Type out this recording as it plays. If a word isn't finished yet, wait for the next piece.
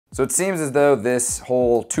So it seems as though this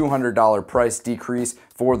whole $200 price decrease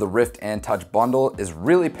for the Rift and Touch bundle is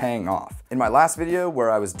really paying off. In my last video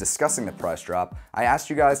where I was discussing the price drop, I asked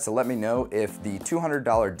you guys to let me know if the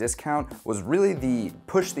 $200 discount was really the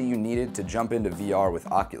push that you needed to jump into VR with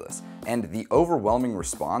Oculus. And the overwhelming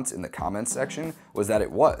response in the comments section was that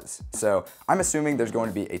it was. So I'm assuming there's going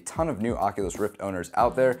to be a ton of new Oculus Rift owners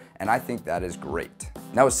out there, and I think that is great.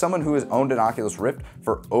 Now, as someone who has owned an Oculus Rift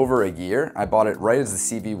for over a year, I bought it right as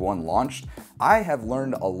the CV1 launched, I have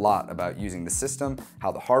learned a lot about using the system,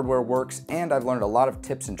 how the hardware works, and I've learned a lot of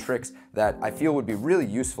tips and tricks that I feel would be really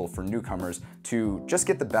useful for newcomers to just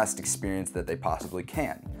get the best experience that they possibly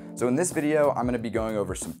can. So in this video, I'm going to be going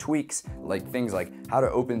over some tweaks, like things like how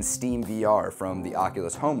to open Steam VR from the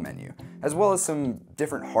Oculus home menu, as well as some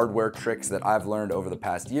different hardware tricks that I've learned over the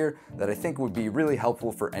past year that I think would be really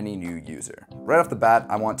helpful for any new user. Right off the bat,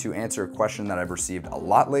 I want to answer a question that I've received a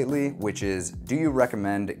lot lately, which is, do you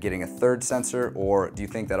recommend getting a third sensor, or do you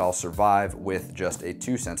think that I'll survive with just a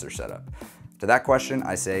 2-sensor setup? To that question,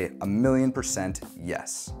 I say 1,000,000%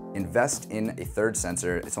 yes. Invest in a third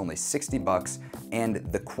sensor, it's only 60 bucks, and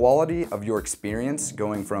the quality of your experience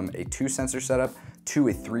going from a 2-sensor setup to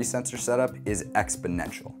a 3-sensor setup is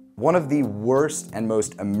exponential. One of the worst and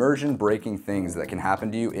most immersion-breaking things that can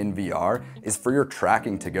happen to you in VR is for your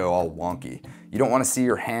tracking to go all wonky. You don't want to see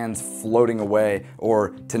your hands floating away or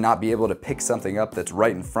to not be able to pick something up that's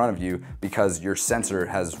right in front of you because your sensor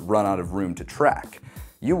has run out of room to track.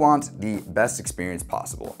 You want the best experience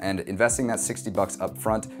possible, and investing that 60 bucks up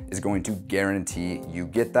front is going to guarantee you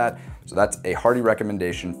get that, so that's a hearty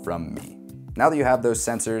recommendation from me. Now that you have those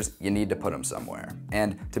sensors, you need to put them somewhere.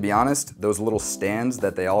 And to be honest, those little stands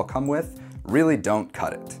that they all come with really don't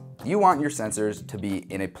cut it. You want your sensors to be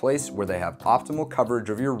in a place where they have optimal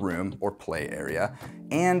coverage of your room or play area,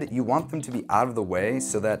 and you want them to be out of the way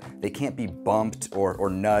so that they can't be bumped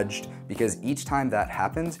or nudged, because each time that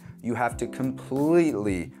happens, you have to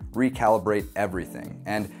completely recalibrate everything.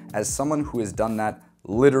 And as someone who has done that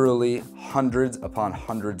literally hundreds upon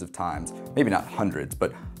hundreds of times, maybe not hundreds,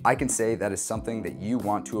 but I can say that is something that you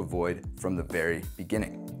want to avoid from the very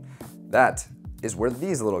beginning. That is where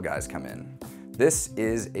these little guys come in. This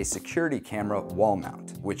is a security camera wall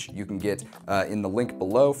mount, which you can get in the link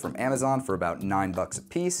below from Amazon for about 9 bucks a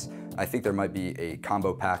piece. I think there might be a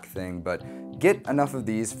combo pack thing, but get enough of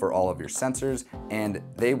these for all of your sensors and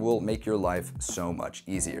they will make your life so much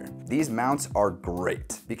easier. These mounts are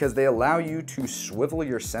great because they allow you to swivel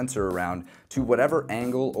your sensor around to whatever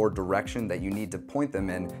angle or direction that you need to point them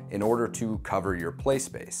in order to cover your play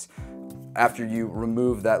space. After you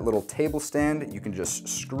remove that little table stand, you can just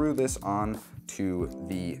screw this on to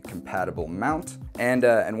the compatible mount. And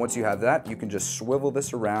once you have that, you can just swivel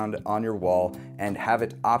this around on your wall and have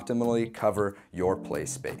it optimally cover your play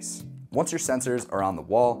space. Once your sensors are on the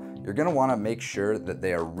wall, you're gonna wanna make sure that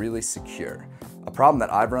they are really secure. A problem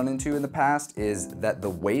that I've run into in the past is that the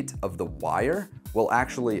weight of the wire will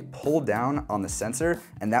actually pull down on the sensor,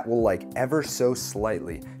 and that will ever so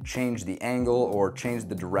slightly change the angle or change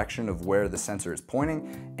the direction of where the sensor is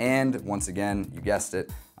pointing. And once again, you guessed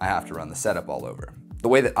it, I have to run the setup all over. The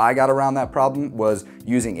way that I got around that problem was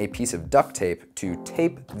using a piece of duct tape to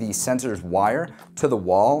tape the sensor's wire to the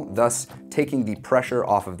wall, thus taking the pressure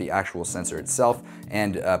off of the actual sensor itself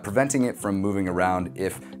and preventing it from moving around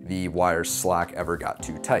if the wire's slack ever got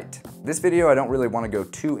too tight. This video, I don't really want to go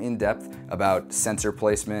too in-depth about sensor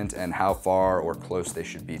placement and how far or close they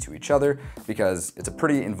should be to each other, because it's a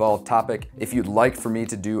pretty involved topic. If you'd like for me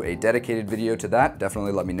to do a dedicated video to that,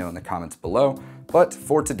 definitely let me know in the comments below. But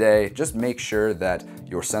for today, just make sure that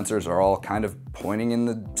your sensors are all kind of pointing in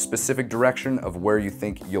the specific direction of where you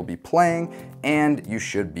think you'll be playing, and you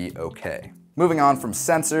should be okay. Moving on from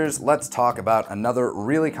sensors, let's talk about another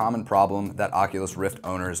really common problem that Oculus Rift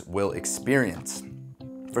owners will experience.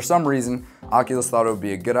 For some reason, Oculus thought it would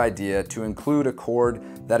be a good idea to include a cord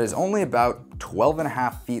that is only about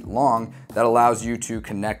 12.5 feet long that allows you to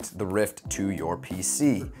connect the Rift to your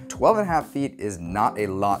PC. 12.5 feet is not a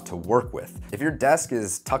lot to work with. If your desk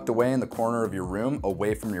is tucked away in the corner of your room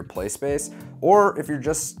away from your play space, or if you're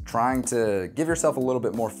just trying to give yourself a little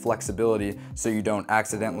bit more flexibility so you don't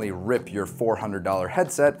accidentally rip your $400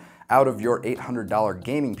 headset out of your $800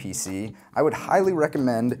 gaming PC, I would highly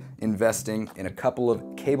recommend investing in a couple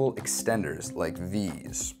of cable extenders like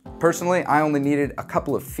these. Personally, I only needed a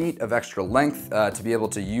couple of feet of extra length to be able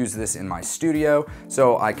to use this in my studio,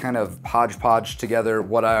 so I kind of hodgepodge together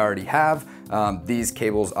what I already have. These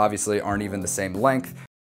cables obviously aren't even the same length.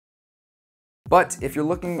 But if you're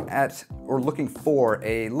looking at or looking for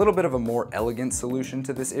a little bit of a more elegant solution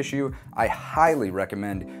to this issue, I highly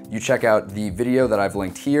recommend you check out the video that I've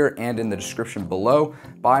linked here and in the description below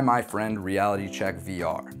by my friend Reality Check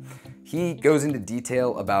VR. He goes into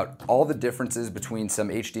detail about all the differences between some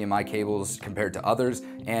HDMI cables compared to others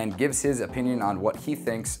and gives his opinion on what he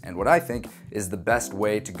thinks and what I think is the best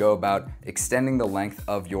way to go about extending the length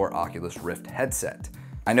of your Oculus Rift headset.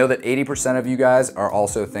 I know that 80% of you guys are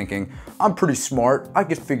also thinking, I'm pretty smart, I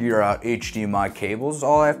could figure out HDMI cables,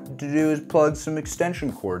 all I have to do is plug some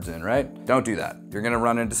extension cords in, right? Don't do that. You're gonna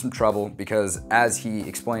run into some trouble because, as he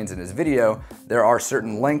explains in his video, there are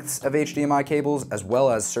certain lengths of HDMI cables as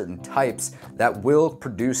well as certain types that will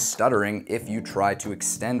produce stuttering if you try to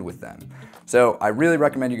extend with them. So I really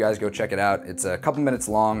recommend you guys go check it out. It's a couple minutes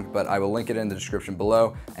long, but I will link it in the description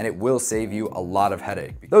below, and it will save you a lot of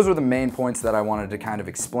headache. Those were the main points that I wanted to kind of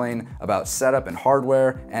explain about setup and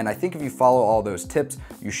hardware, and I think if you follow all those tips,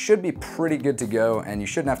 you should be pretty good to go, and you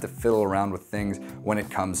shouldn't have to fiddle around with things when it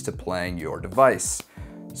comes to playing your device.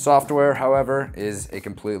 Software, however, is a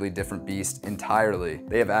completely different beast entirely.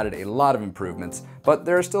 They have added a lot of improvements, but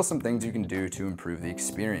there are still some things you can do to improve the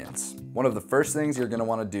experience. One of the first things you're gonna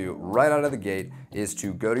wanna do right out of the gate is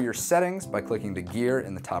to go to your settings by clicking the gear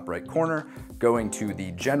in the top right corner, going to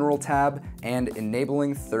the General tab, and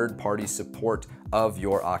enabling third-party support of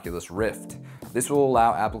your Oculus Rift. This will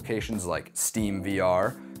allow applications like Steam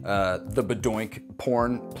VR, the Badoink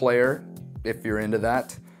porn player, if you're into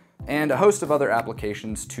that, and a host of other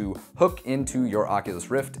applications to hook into your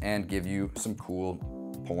Oculus Rift and give you some cool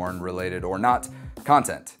porn-related or not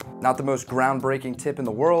content. Not the most groundbreaking tip in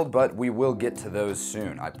the world, but we will get to those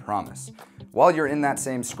soon, I promise. While you're in that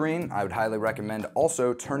same screen, I would highly recommend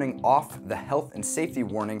also turning off the health and safety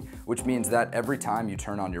warning, which means that every time you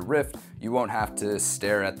turn on your Rift, you won't have to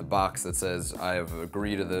stare at the box that says, I have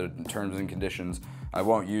agreed to the terms and conditions, I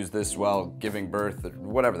won't use this while giving birth,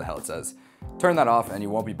 whatever the hell it says. Turn that off and you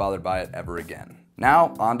won't be bothered by it ever again.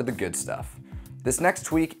 Now, on to the good stuff. This next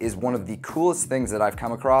tweak is one of the coolest things that I've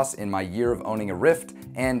come across in my year of owning a Rift,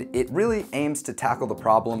 and it really aims to tackle the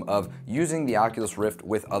problem of using the Oculus Rift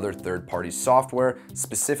with other third-party software,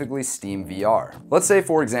 specifically Steam VR. Let's say,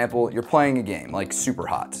 for example, you're playing a game like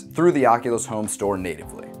Superhot through the Oculus Home Store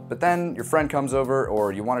natively. But then your friend comes over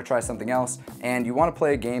or you want to try something else and you want to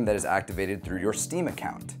play a game that is activated through your Steam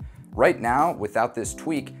account. Right now, without this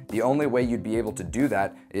tweak, the only way you'd be able to do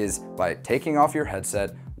that is by taking off your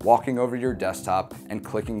headset, walking over to your desktop, and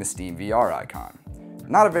clicking the Steam VR icon.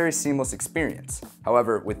 Not a very seamless experience.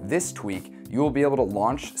 However, with this tweak, you will be able to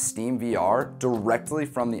launch Steam VR directly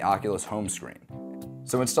from the Oculus home screen.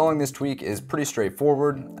 So installing this tweak is pretty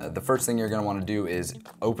straightforward. The first thing you're gonna wanna do is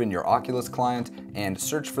open your Oculus client and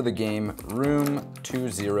search for the game Room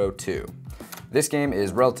 202. This game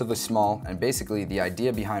is relatively small, and basically the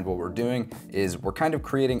idea behind what we're doing is we're kind of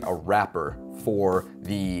creating a wrapper for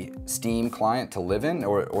the Steam client to live in,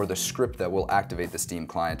 or the script that will activate the Steam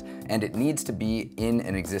client, and it needs to be in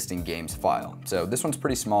an existing games file. So this one's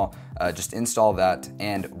pretty small, just install that,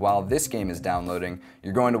 and while this game is downloading,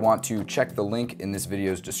 you're going to want to check the link in this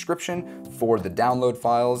video's description for the download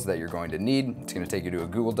files that you're going to need. It's gonna take you to a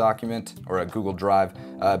Google document or a Google Drive.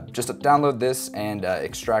 Just download this and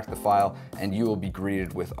extract the file, and you will be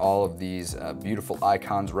greeted with all of these beautiful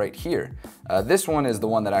icons right here. This one is the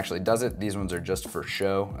one that actually does it. These ones are just for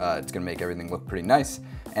show. It's gonna make everything look pretty nice.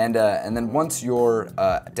 And then once your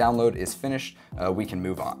download is finished, we can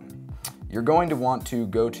move on. You're going to want to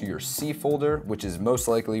go to your C folder, which is most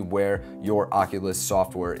likely where your Oculus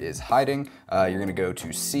software is hiding. You're gonna go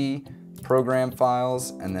to C, Program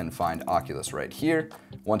Files, and then find Oculus right here.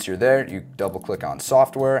 Once you're there, you double click on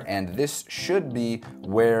Software, and this should be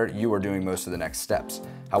where you are doing most of the next steps.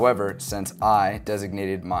 However, since I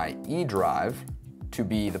designated my E drive to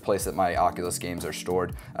be the place that my Oculus games are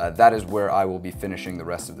stored, that is where I will be finishing the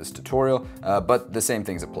rest of this tutorial, but the same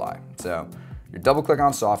things apply. So you double click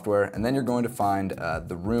on Software, and then you're going to find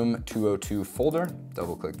the Room 202 folder.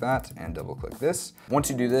 Double click that and double click this. Once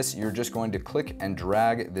you do this, you're just going to click and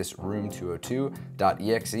drag this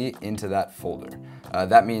room202.exe into that folder.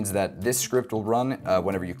 That means that this script will run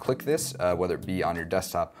whenever you click this, whether it be on your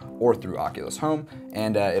desktop or through Oculus Home,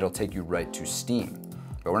 and it'll take you right to Steam.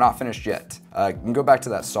 But we're not finished yet. You can go back to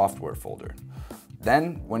that software folder.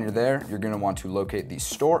 Then, when you're there, you're gonna want to locate the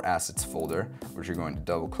Store Assets folder, which you're going to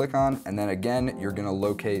double click on, and then again, you're gonna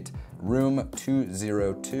locate Room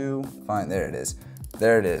 202, fine, there it is.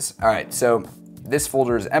 There it is. All right, so this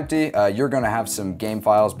folder is empty. You're gonna have some game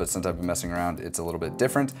files, but since I've been messing around, it's a little bit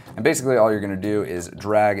different. And basically all you're gonna do is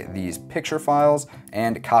drag these picture files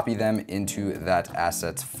and copy them into that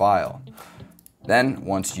assets file. Then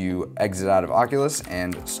once you exit out of Oculus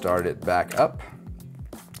and start it back up,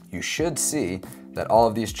 you should see that all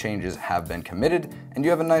of these changes have been committed, and you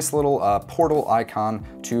have a nice little portal icon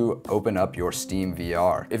to open up your Steam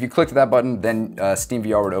VR. If you click that button, then Steam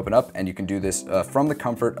VR would open up, and you can do this from the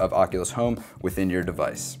comfort of Oculus Home within your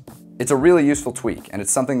device. It's a really useful tweak, and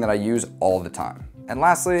it's something that I use all the time. And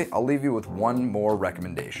lastly, I'll leave you with one more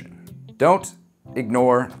recommendation. Don't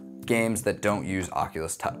ignore games that don't use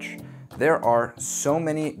Oculus Touch. There are so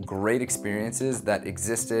many great experiences that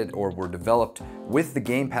existed or were developed with the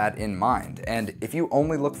gamepad in mind, and if you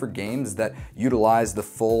only look for games that utilize the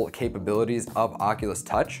full capabilities of Oculus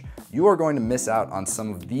Touch, you are going to miss out on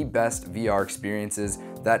some of the best VR experiences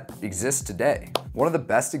that exist today. One of the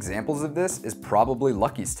best examples of this is probably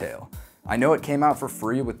Lucky's Tale. I know it came out for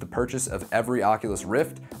free with the purchase of every Oculus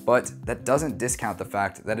Rift, but that doesn't discount the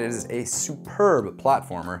fact that it is a superb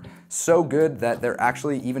platformer, so good that they're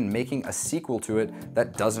actually even making a sequel to it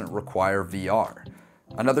that doesn't require VR.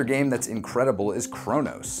 Another game that's incredible is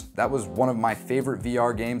Chronos. That was one of my favorite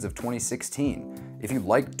VR games of 2016. If you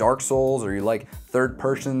like Dark Souls or you like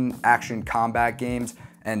third-person action combat games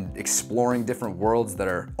and exploring different worlds that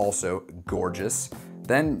are also gorgeous,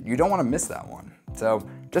 then you don't want to miss that one. So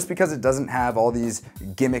just because it doesn't have all these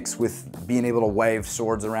gimmicks with being able to wave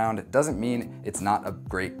swords around doesn't mean it's not a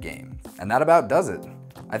great game. And that about does it.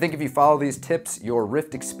 I think if you follow these tips, your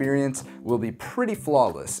Rift experience will be pretty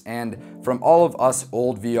flawless. And from all of us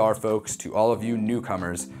old VR folks to all of you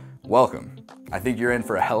newcomers, welcome. I think you're in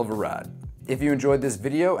for a hell of a ride. If you enjoyed this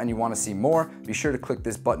video and you want to see more, be sure to click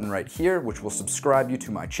this button right here, which will subscribe you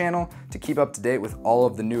to my channel to keep up to date with all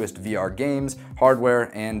of the newest VR games,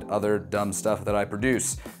 hardware, and other dumb stuff that I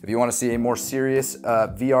produce. If you want to see a more serious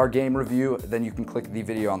VR game review, then you can click the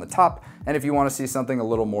video on the top. And if you want to see something a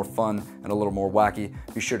little more fun and a little more wacky,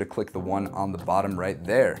 be sure to click the one on the bottom right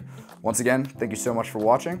there. Once again, thank you so much for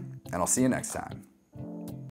watching, and I'll see you next time.